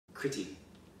Kriti.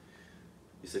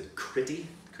 You said Kriti?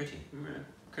 Kriti. Right.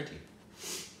 Kriti.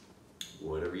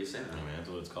 Whatever you say, man. I mean, that's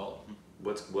what it's called.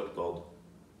 What called?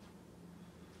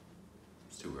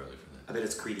 It's too early for that. I bet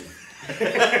it's Kriti.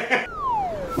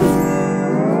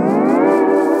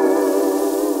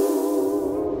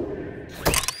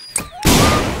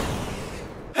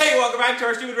 Hey, welcome back to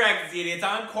our Stupid Reactions, the idiots.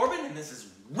 I'm Corbin, and this is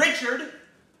Richard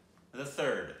the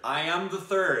Third. I am the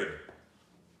third.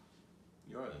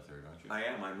 You're the third, aren't you? I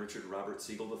am. I'm Richard Robert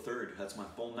Siegel the Third. That's my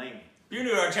full name. If you're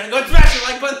new to our channel, go and smash the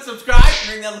like button, subscribe, and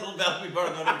ring that little bell to be part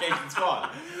of the notification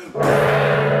squad.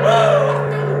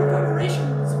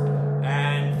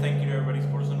 And thank you to everybody who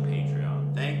supports us on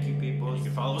Patreon. Thank you, people. And you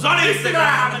can follow us on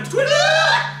Instagram and Twitter,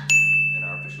 and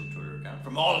our official Twitter account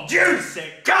from all juicy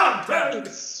content.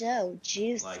 It's so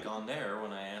juicy. Like on there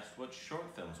when I asked what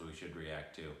short films we should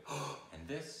react to, and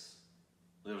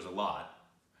there was a lot.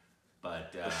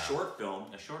 But a short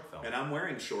film. A short film. And I'm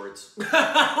wearing shorts.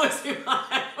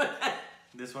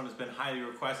 This one has been highly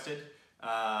requested,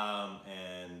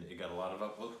 and it got a lot of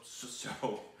upvotes. So,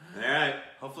 all right,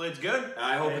 hopefully it's good.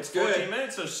 I hope it's good. 14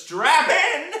 minutes, so strap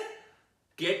in.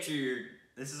 Get your.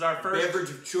 This is our first beverage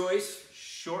of choice.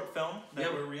 Short film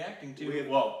that we're reacting to.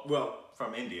 Well,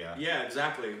 from India. Yeah,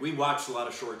 exactly. We watched a lot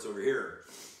of shorts over here,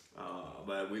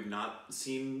 but we've not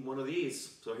seen one of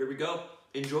these. So here we go.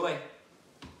 Enjoy.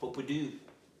 Hope we do.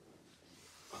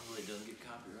 Hopefully it doesn't get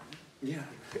copyrighted. Yeah,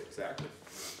 exactly.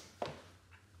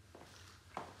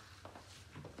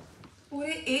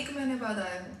 पूरे 1 महीने बाद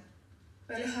आया हूँ।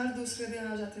 पहले हर दूसरे दिन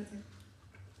आ जाते थे।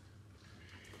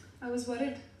 I was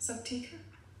worried. सब ठीक है?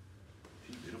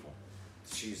 She's beautiful.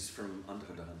 She's from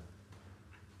Andhradan.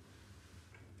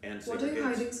 And what are you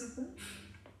hiding, Sapna?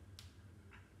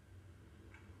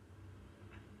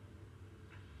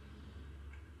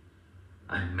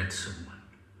 I met someone.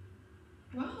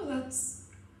 Wow,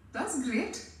 that's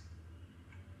great.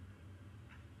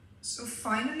 So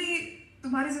finally,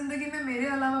 तुम्हारी जिंदगी में मेरे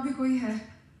अलावा भी कोई है.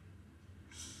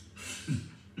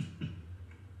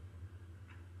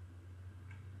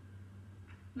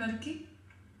 लड़की?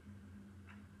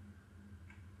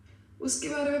 उसके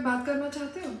बारे में बात करना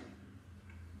चाहते हो?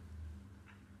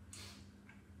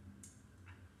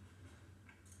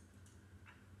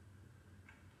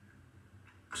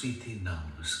 कृति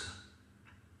नाम उसका.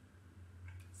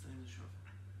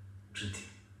 कृति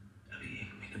अभी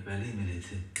 1 महीने पहले ही मिले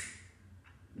थे.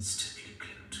 Instantly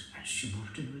clicked, and she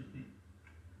moved in with me.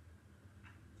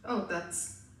 Oh, that's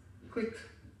quick.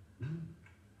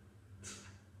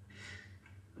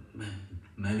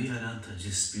 मैं भी हैरान था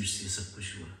जिस स्पीड से सब कुछ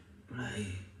हुआ. But I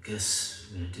guess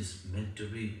when it is meant to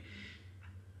be,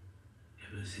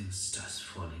 everything starts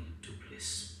falling into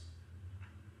place.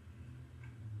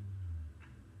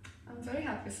 I'm very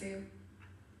happy for you.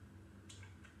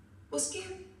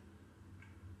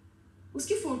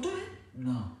 उसकी फोटो है?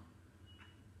 No.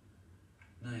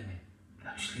 नहीं.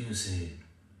 Actually उसे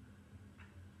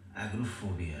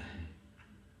agoraphobia है.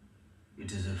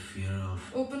 It is a fear of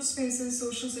open spaces,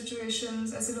 social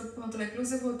situations. ऐसे लोग बहुत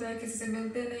reclusive होते हैं, किसी से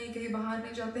मिलते नहीं, कहीं बाहर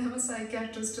नहीं जाते. हम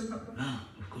psychiatrist हैं. हाँ,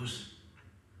 of course.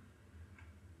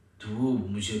 तो वो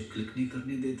मुझे क्लिक नहीं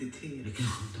करने देती थी, लेकिन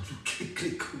हम दोनों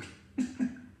क्लिक हो गए.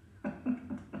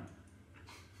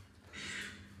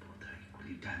 बहुत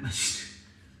equally damaged.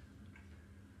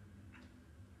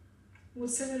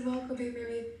 मुझसे मिलवाओ कभी,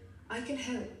 maybe I can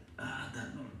help.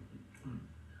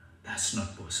 That's not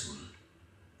possible.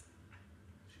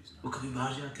 वो कभी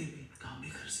बाहर जाती है, काम भी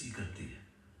घर से ही करती है.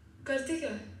 करती क्या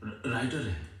है? राइटर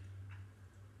है.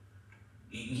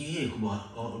 ये एक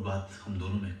और बात हम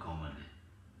दोनों में कॉमन है.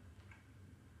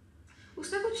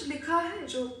 उसने कुछ लिखा है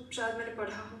जो शायद मैंने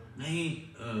पढ़ा हो. नहीं,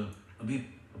 अभी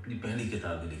अपनी पहली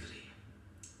किताब लिख रही है.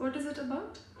 What is it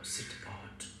about? What's it about?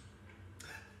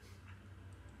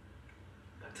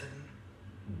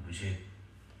 मुझे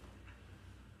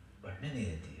पढ़ने नहीं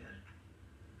देती यार.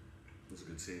 That's a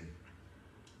good scene.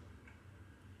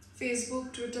 Facebook,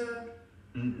 Twitter.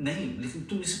 नहीं, लेकिन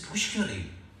तुम इसे पूछ क्यों रही?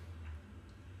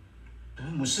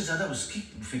 तुम्हें मुझसे ज़्यादा उसकी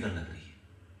फिक्र लग रही है.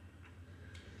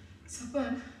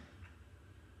 सपन,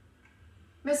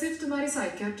 मैं सिर्फ तुम्हारी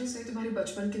साइकियाट्रिस्ट नहीं, तुम्हारी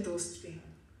बचपन की दोस्त भी हूँ.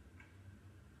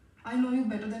 I know you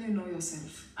better than you know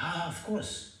yourself. Of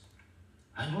course,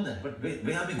 I know that. But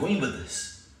where are we going with this?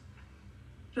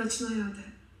 रचना याद है.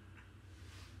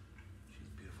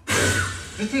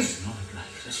 It is not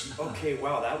like Rachna. Okay,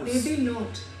 wow, that was. Maybe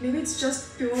not. Maybe it's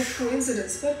just pure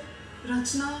coincidence. But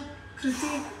रचना,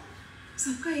 कृति,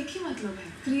 सबका एक ही मतलब है.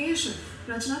 Creation.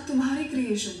 रचना तुम्हारी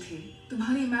creation थी.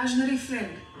 तुम्हारी imaginary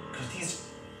friend. Kriti is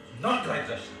not like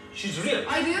Rachna. She's real.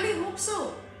 I really hope so.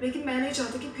 लेकिन मैं नहीं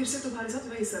चाहती कि फिर से तुम्हारे साथ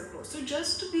वही सब हो. So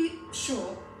just to be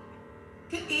sure,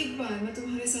 क्या एक बार मैं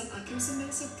तुम्हारे साथ आके उसे मिल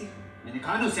सकती हूँ? मैंने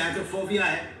कहा ना उसे आइज़ोफोबिया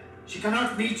है. She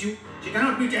cannot meet you. She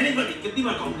cannot meet anybody. कितनी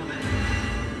बार कहूँगा मैं?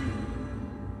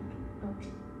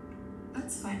 Okay,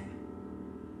 that's fine.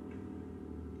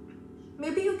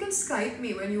 Maybe you can Skype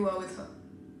me when you are with her,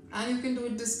 and you can do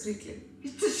it discreetly.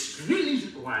 Is this really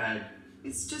required?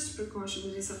 It's just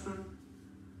precautionary, Sapan.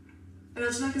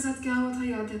 रचना के साथ क्या हुआ था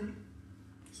याद है ना?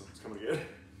 Something's coming again.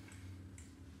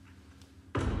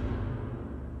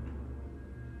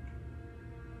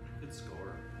 Good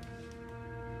score.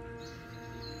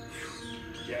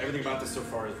 Yeah, everything about this so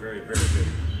far is very, very good.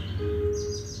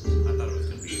 I thought it was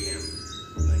going to be him.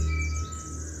 Like,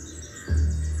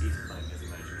 he's playing his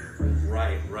imaginary friend.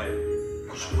 Right, right.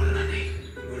 कुछ बोलना नहीं.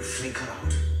 You will freak her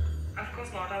out. Of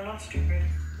course not. I'm not stupid.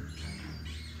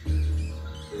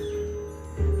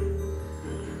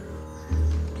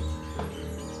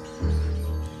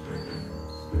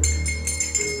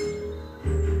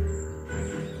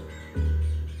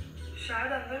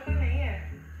 शायद अंदर कोई नहीं है.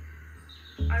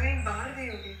 I mean, बाहर गई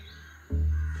होगी.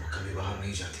 वो कभी बाहर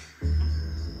नहीं जाती.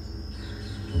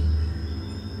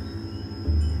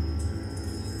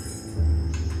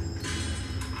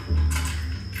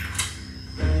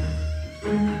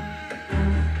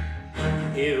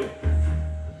 Ew.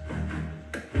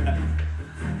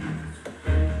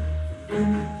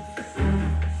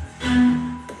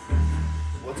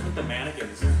 What's with the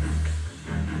mannequins?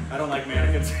 I don't like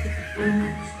mannequins.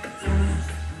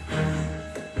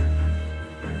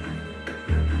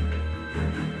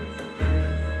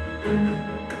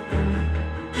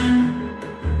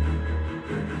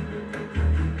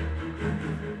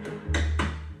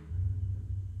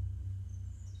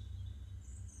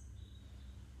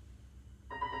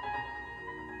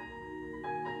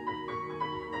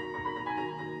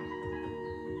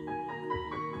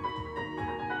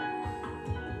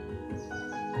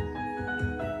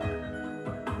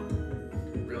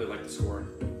 Really like the score.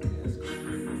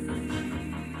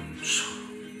 So,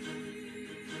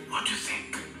 what do you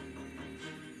think?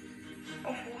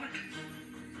 Of what?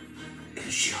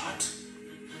 Is she hot?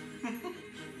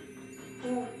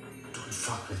 Who? Don't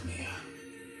fuck with me, yeah?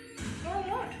 No, I'm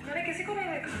not. मैंने किसी को नहीं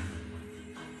देखा.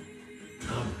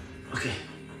 Okay.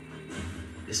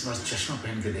 इस बार चश्मा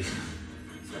पहन के देखना.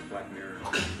 It's like Black Mirror.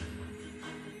 Okay.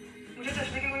 मुझे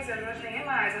चश्मे की कोई जरूरत नहीं है.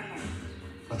 मैं आइज़ हूँ.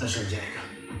 पता चल जाएगा.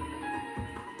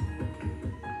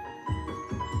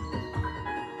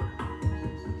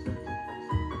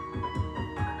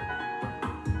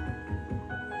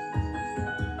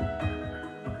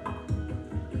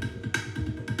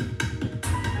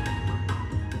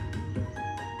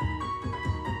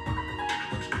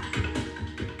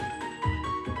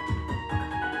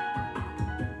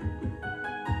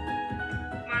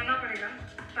 मानना पड़ेगा.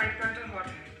 टाइपराइटर हॉट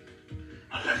है.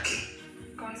 और लड़की.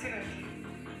 कौन सी लड़की?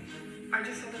 I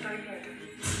just saw the typewriter.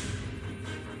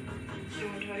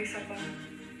 Don't worry, Sapa.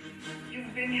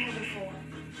 You've been here before.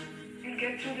 You'll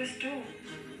get through this too.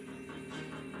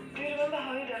 Do you remember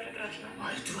how you dealt with Rachna?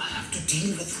 Why do I have to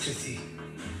deal with Kriti?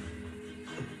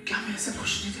 क्या मैं ऐसे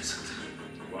कुछ नहीं दे सकता?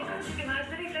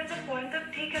 Imaginary friends एक point तक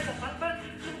ठीक है सपन, पर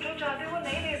तुम जो चाहते हो वो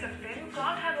नहीं दे सकते. You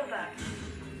can't handle that.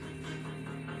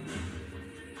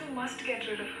 You must get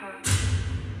rid of her.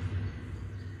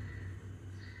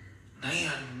 नहीं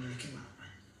यार, लेकिन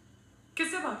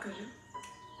किससे बात कर रहे हो?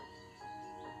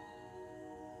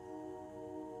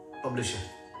 Publisher,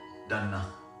 done now.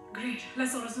 Great.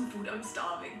 Let's order some food. I'm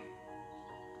starving.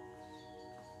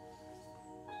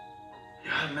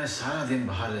 यार मैं सारा दिन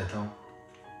बाहर रहता हूँ.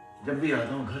 जब भी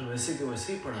आता हूँ घर वैसे के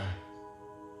वैसे ही पड़ा है.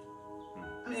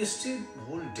 I mean, stay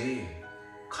whole day.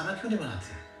 खाना क्यों नहीं बनाते?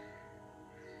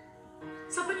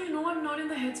 Sapan, you know I'm not in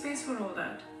the headspace for all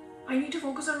that. I need to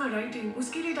focus on my writing.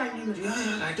 उसके लिए टाइम नहीं मिल रहा.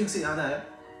 यार राइटिंग से याद आया.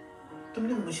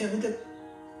 तुमने मुझे अभी तक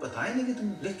बताया नहीं कि तुम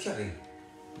लिख क्या रही.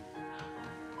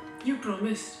 You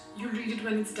promised. You'll read it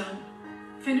when it's done.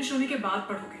 Finish होने के बाद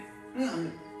पढ़ोगे. नहीं, I'm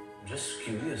just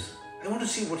curious. I want to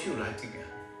see what you're writing.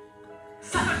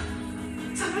 Sapan,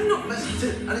 Sapan, no. बस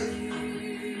अरे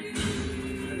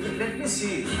let me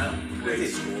see. Great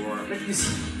score. Let me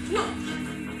see. No.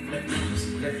 Let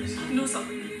me see. No,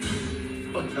 Sapan.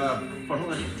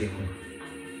 पढ़ूंगा नहीं, देखूंगा.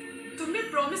 तुमने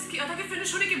प्रॉमिस किया था कि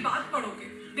फिनिश होने के बाद पढ़ोगे.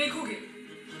 देखोगे.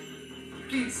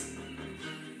 Please.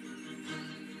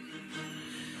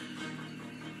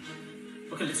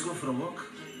 Okay, let's go for a walk.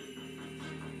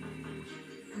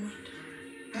 What?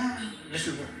 Yeah,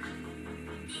 little walk.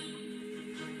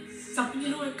 Sapan, you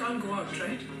know I can't go out,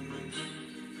 right?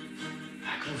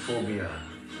 Acrophobia.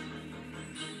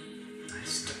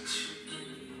 Nice touch.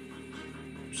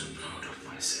 I'm so proud of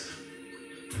myself.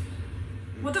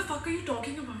 What the fuck are you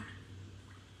talking about?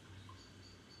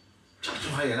 चल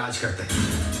तुम्हारा इलाज करते हैं।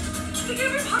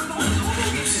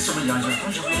 मुझसे समझ आ जाता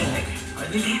हूँ जब लोग होंगे। I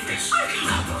need this.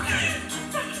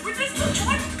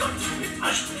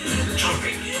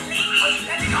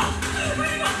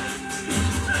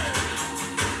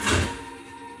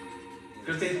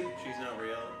 Kriti, She's not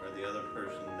real, or the other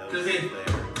person knows Kriti. she's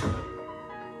there.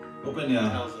 open your.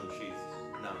 Tells them she's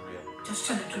not real. Just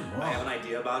a little more. I have an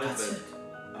idea about it, That's but it.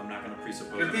 I'm not going to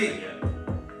presuppose Kriti. anything yet.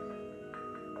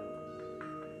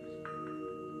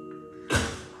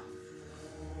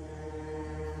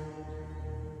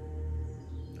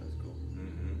 That was cool.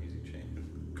 Music change.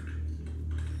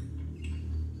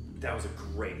 That was a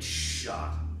great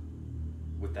shot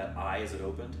with that eye as it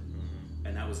opened.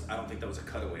 And that was, I don't think that was a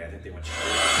cutaway. I think they went straight.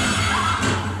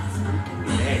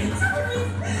 Hey.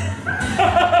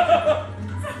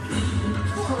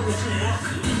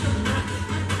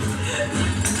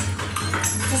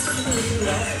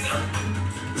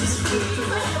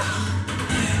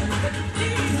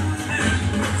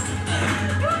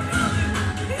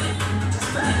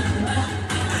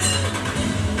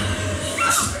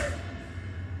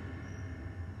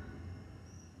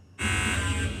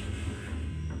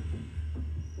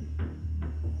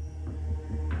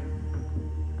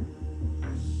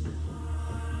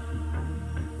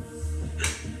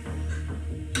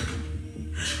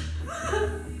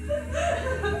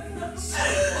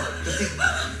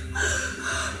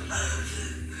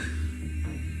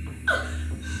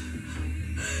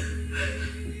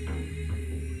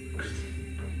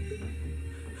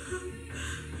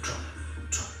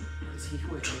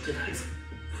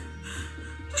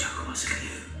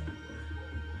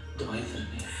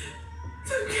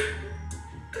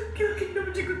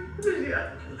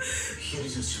 Here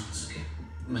is your chance, okay?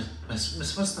 मैं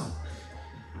समझता हूँ।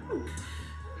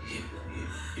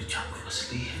 ये चाकू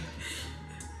असली है।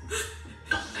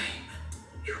 तुम नहीं,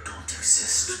 you don't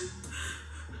exist.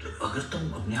 अगर तुम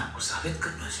अपने आप को साबित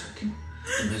करना चाहती हो,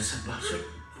 तो मेरे साथ बात करो।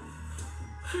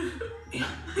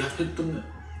 या फिर तुम,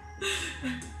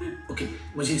 ओके,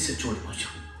 मुझे इससे छोड़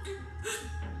पहुँचाओ।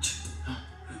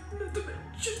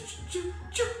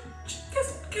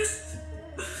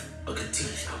 Okay, ठीक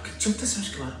है, okay, चिमटा समझ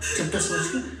के बाद, चिमटा समझ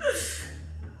के,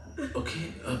 okay,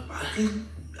 I really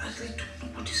don't know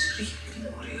what is really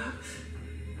हो रहा है।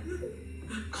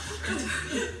 Come on, Kriti,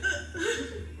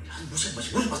 यार मुझे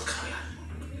मजबूर मत करो यार।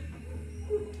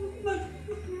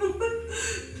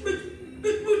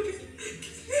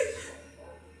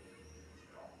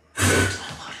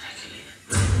 मारने के लिए।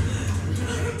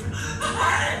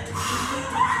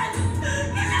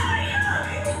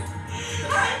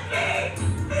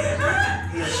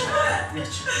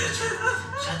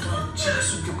 शायद तुम्हारी चीख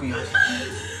सुन के कोई आ जाए।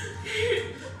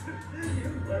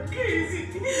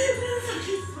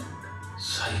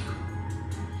 Psycho.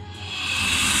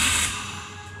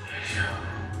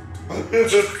 You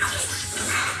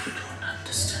don't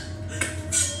understand.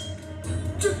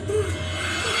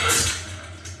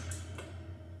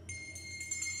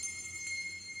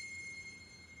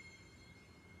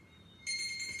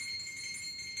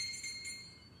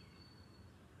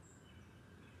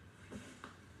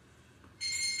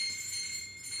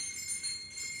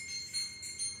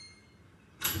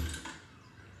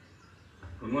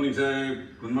 Good morning साहब,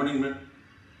 गुड मॉर्निंग मैम।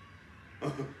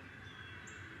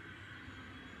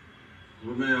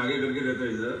 वो मैं आगे करके रहता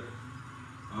है सर।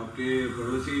 आपके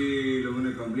पड़ोसी लोगों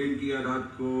ने कंप्लेंट किया रात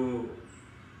को,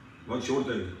 बहुत शोर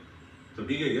था इधर। सब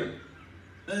ठीक है क्या?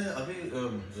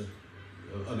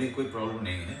 अभी कोई प्रॉब्लम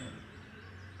नहीं है।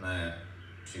 मैं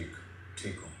ठीक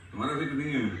हूँ। तुम्हारा फिक्र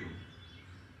नहीं है मेरे को।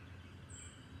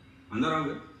 अंदर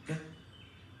आओगे क्या?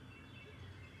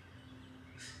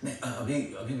 नहीं,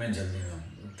 अभी मैं जल्दी में हूँ,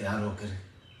 तैयार होकर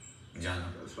जाना।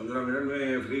 10-15 मिनट में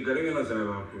फ्री करेंगे ना साहब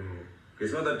आपको।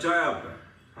 किस्मत अच्छा है आपका,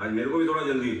 आज मेरे को भी थोड़ा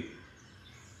जल्दी।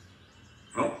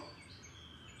 हाँ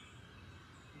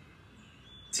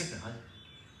ठीक है, हाँ।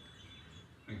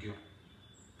 Thank you.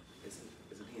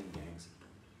 Isn't he in gangs?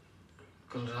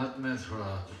 कल रात में थोड़ा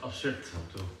अपसेट था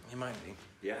तो He might be.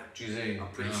 Yeah. चीजें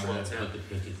I'm pretty sure that's him.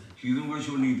 चीजों का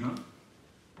शोर नहीं था,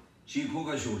 चीखों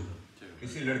का शोर था।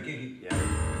 किसी लड़के की। Yeah.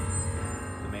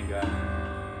 The main guy.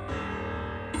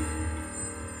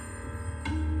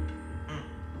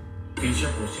 पीछे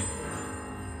पहुंचे।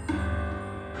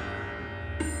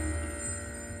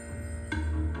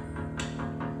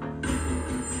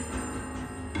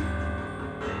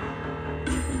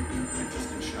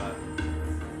 Interesting shot.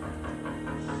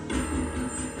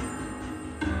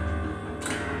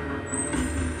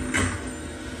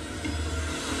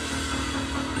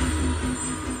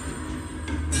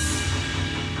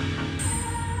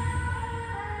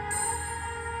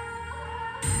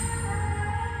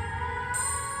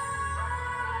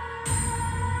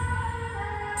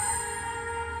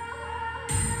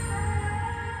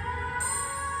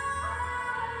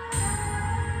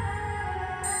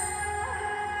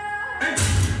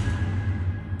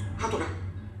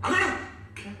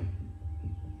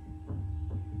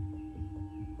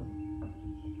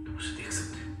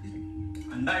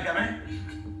 अंधा है क्या मैं?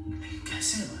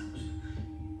 कैसे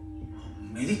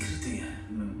मेरी कृति है,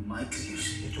 माय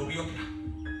क्रिएशन। ये जो भी हो तेरा,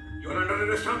 you're under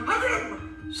arrest, हाँ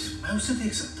मैं उसे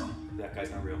देख सकता हूँ। That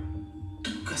guy's not real.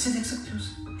 तुम कैसे देख सकते हो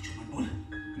उसे?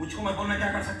 मुझको मत बोल, मैं क्या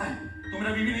कर सकता है? तू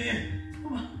मेरा बीवी नहीं है।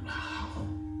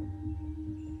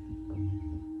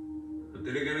 तो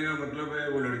तेरे कहने का मतलब है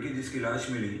वो लड़की जिसकी लाश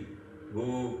मिली वो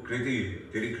कृति है,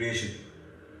 तेरी क्रिएशन,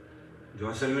 जो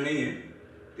असल में नहीं है,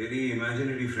 तेरी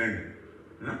इमेजिनरी फ्रेंड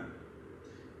है ना?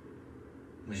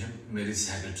 मुझे मेरी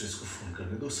साइकियाट्रिस्ट को फोन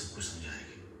करने दो, सब कुछ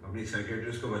समझाएगी। अपनी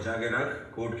साइकियाट्रिस्ट को बचा के रख,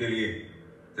 कोर्ट के लिए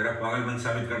तेरा पागलपन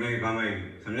साबित करने के काम आएगी,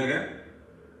 समझा क्या?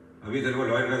 अभी तेरे को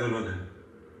लॉयर का जरूरत है,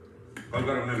 कॉल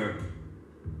कर अपने लॉयर को।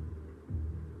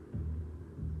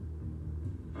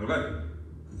 कॉल कर।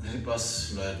 मेरे पास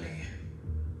लॉयर नहीं है,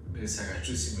 मेरी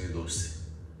साइकियाट्रिस्ट ही मेरी दोस्त है।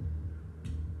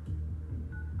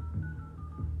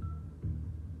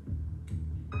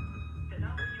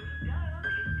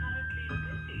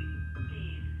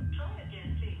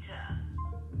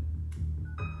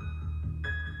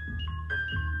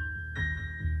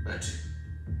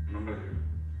 Number they,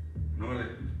 number they.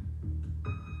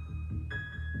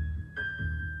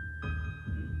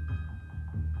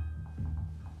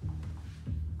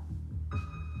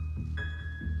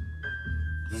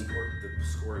 The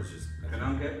score is just. तेरा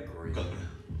नाम क्या है? Great. कल्पना,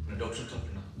 मैं डॉक्टर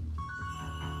कल्पना।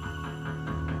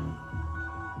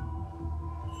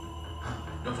 हाँ,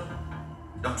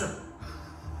 डॉक्टर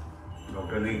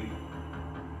डॉक्टर नहीं,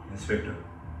 इंस्पेक्टर।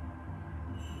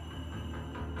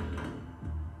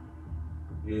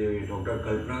 ये डॉक्टर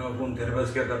कल्पना का फोन तेरे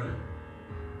पास क्या कर रहा है?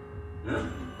 हाँ?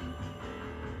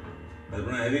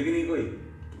 कल्पना है भी कि नहीं कोई?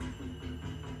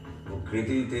 वो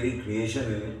कृति तेरी क्रिएशन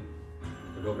है,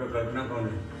 तो डॉक्टर कल्पना कौन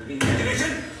है? तेरी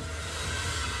इमेजिनेशन?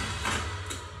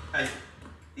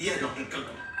 ये डॉक्टर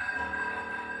कल्पना।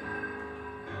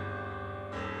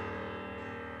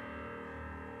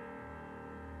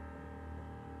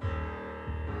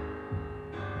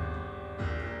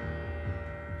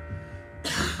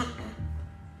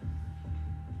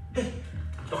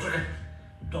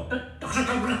 डॉक्टर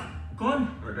कल्पना कौन?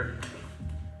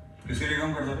 किसके लिए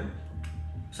काम करता है?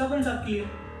 सबन साहब के लिए।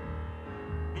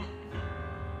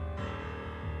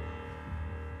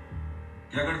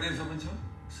 क्या करते हैं सब अच्छा?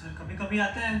 सर कभी कभी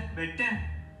आते हैं, बैठते हैं,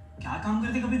 क्या काम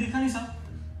करते कभी देखा नहीं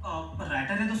साहब।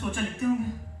 राइटर है तो सोचा लिखते होंगे।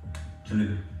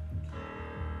 सुनिए,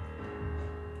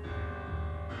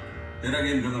 तेरा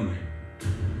गेम खत्म है।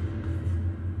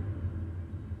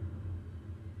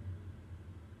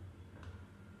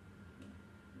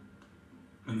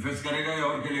 कन्फेस करेगा या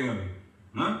और खेलेगा भी?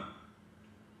 हाँ?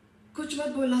 कुछ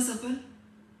मत बोलना सपन।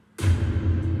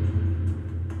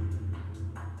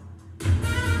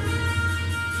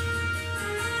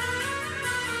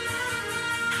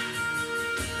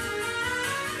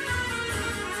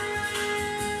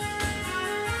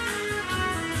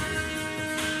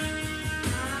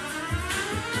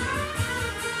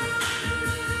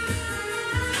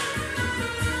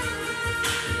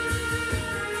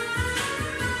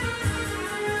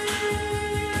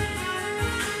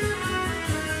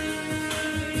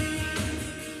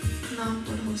 नाम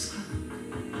पढ़ो उसका।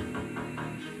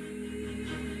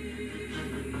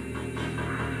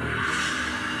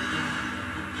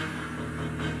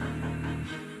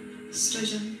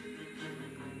 सृजन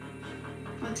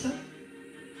मतलब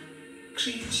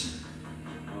क्रिएशन।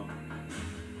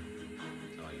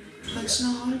 रचना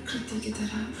और कृति की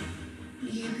तरह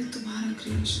ये भी तुम्हारा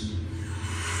क्रिएशन है।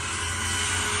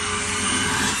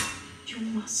 You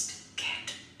must get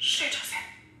rid of him.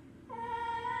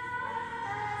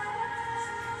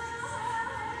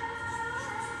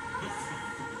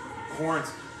 Horns.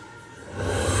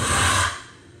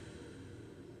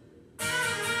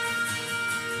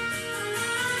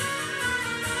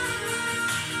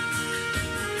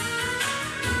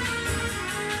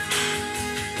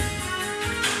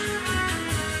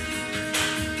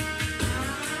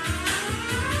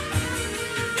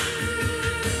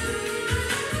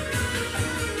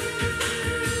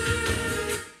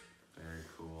 Very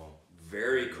cool.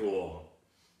 Very cool.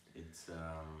 It's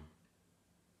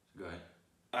Go ahead.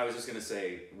 I was just gonna say,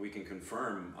 we can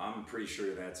confirm, I'm pretty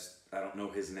sure that's, I don't know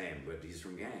his name, but he's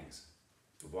from Gangs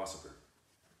of Wassaiper.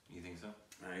 You think so?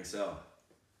 I think so.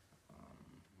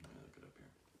 Let me look it up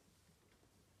here.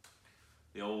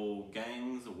 The old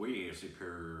Gangs of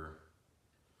Wassaiper.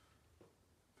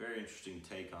 Very interesting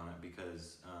take on it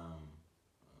because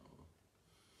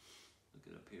look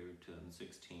it up here,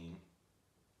 2016.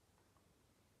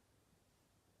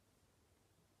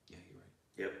 Yeah, you're right.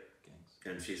 Yep. Gangs.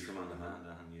 And she's from On the Hunt.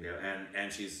 Yeah,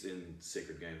 and she's in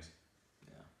Sacred Games.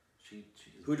 Yeah. She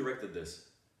Who directed this?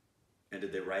 And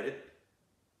did they write it?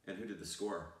 And who did the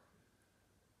score?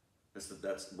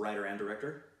 That's writer and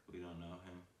director? We don't know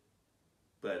him.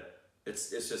 But it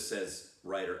just says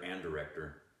writer and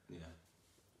director. Yeah.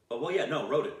 Oh, well, yeah, no,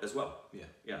 wrote it as well. Yeah.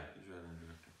 Yeah. He's writer and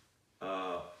director.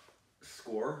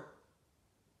 Score?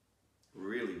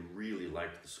 Really, really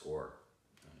liked the score.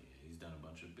 Oh, yeah, he's done a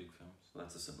bunch of big films.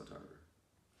 That's a cinematographer.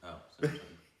 Oh,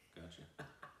 gotcha.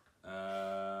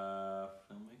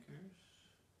 Filmmakers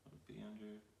would be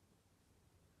under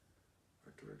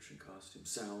Art direction, costume,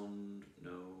 sound,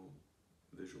 no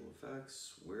visual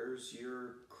effects. Where's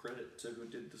your credit to who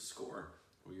did the score?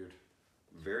 weird.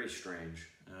 Very strange.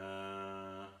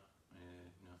 No,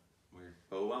 weird.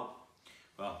 Oh well.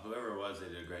 Well, whoever it was, they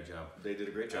did a great job. They did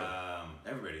a great job.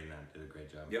 Everybody in that did a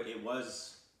great job. Yep. It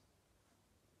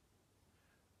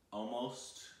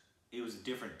was a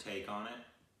different take on it,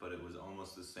 but it was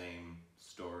almost the same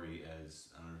story as,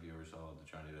 I don't know if you ever saw the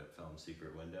Johnny Depp film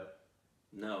Secret Window.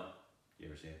 No. You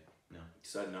ever see it? No. You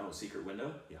said no. Secret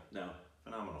Window? Yeah. No.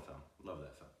 Phenomenal film. Love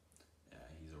that film. Yeah,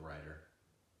 he's a writer.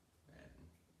 And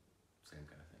same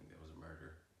kind of thing. There was a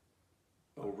murder.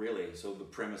 Oh, really? So the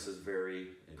premise is very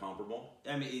comparable?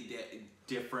 I mean,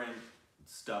 different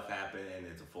stuff happened, and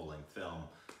it's a full-length film.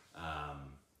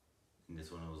 And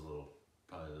this one was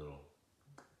probably a little,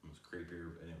 it was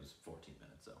creepier, and it was 14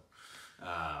 minutes, so.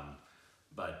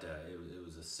 But it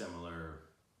was a similar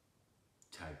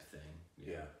type thing.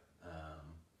 Yeah.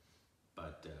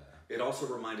 But it also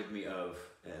reminded me of,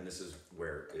 and this is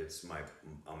where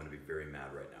I'm going to be very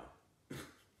mad right now.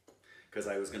 Because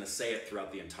I was going to say it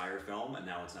throughout the entire film, and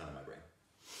now it's not in my brain.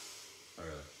 oh,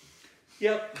 really?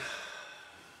 Yep.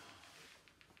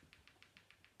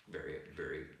 Very,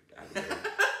 very aggravating.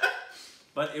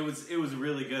 But it was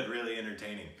really good, really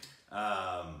entertaining.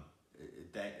 I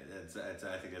think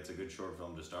that's a good short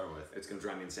film to start with. It's going to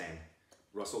drive me insane.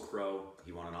 Russell Crowe,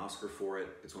 he won an Oscar for it.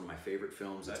 It's one of my favorite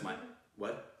films. It's my...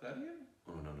 What? Is that you?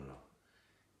 Oh, no.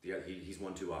 Yeah, he's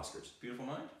won 2 Oscars. Beautiful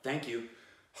Mind? Thank you.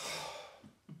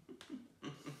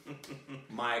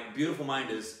 My Beautiful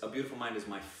Mind is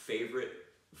my favorite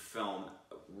film,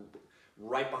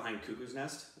 right behind Cuckoo's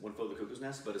Nest, One Flew Over the Cuckoo's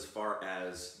Nest, but as far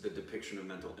as the depiction of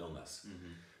mental illness,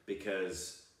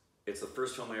 because it's the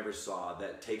first film I ever saw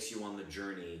that takes you on the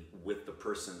journey with the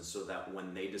person, so that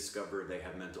when they discover they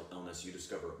have mental illness, you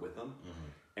discover it with them,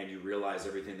 and you realize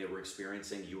everything they were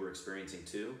experiencing, you were experiencing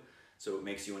too. So it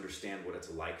makes you understand what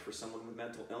it's like for someone with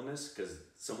mental illness, because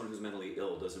someone who's mentally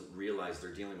ill doesn't realize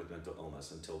they're dealing with mental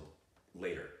illness until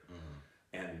later.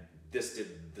 And this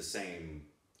did the same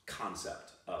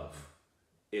concept of,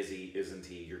 is he, isn't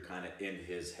he? You're kind of in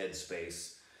his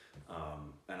headspace.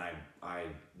 And I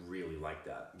really like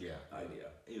that idea.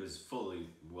 It was fully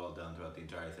well done throughout the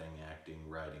entire thing. Acting,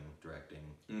 writing,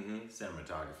 directing,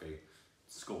 cinematography,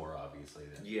 score, obviously.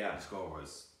 Yeah. The score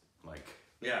was like...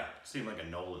 Yeah. Seemed like a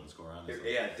Nolan score,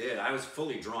 honestly. Yeah, it did. I was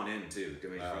fully drawn in, too,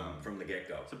 from the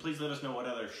get-go. So please let us know what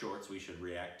other shorts we should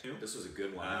react to. This was a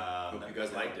good one. Hope you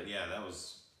guys liked it. Yeah, that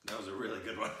was a really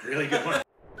good one. Really good one.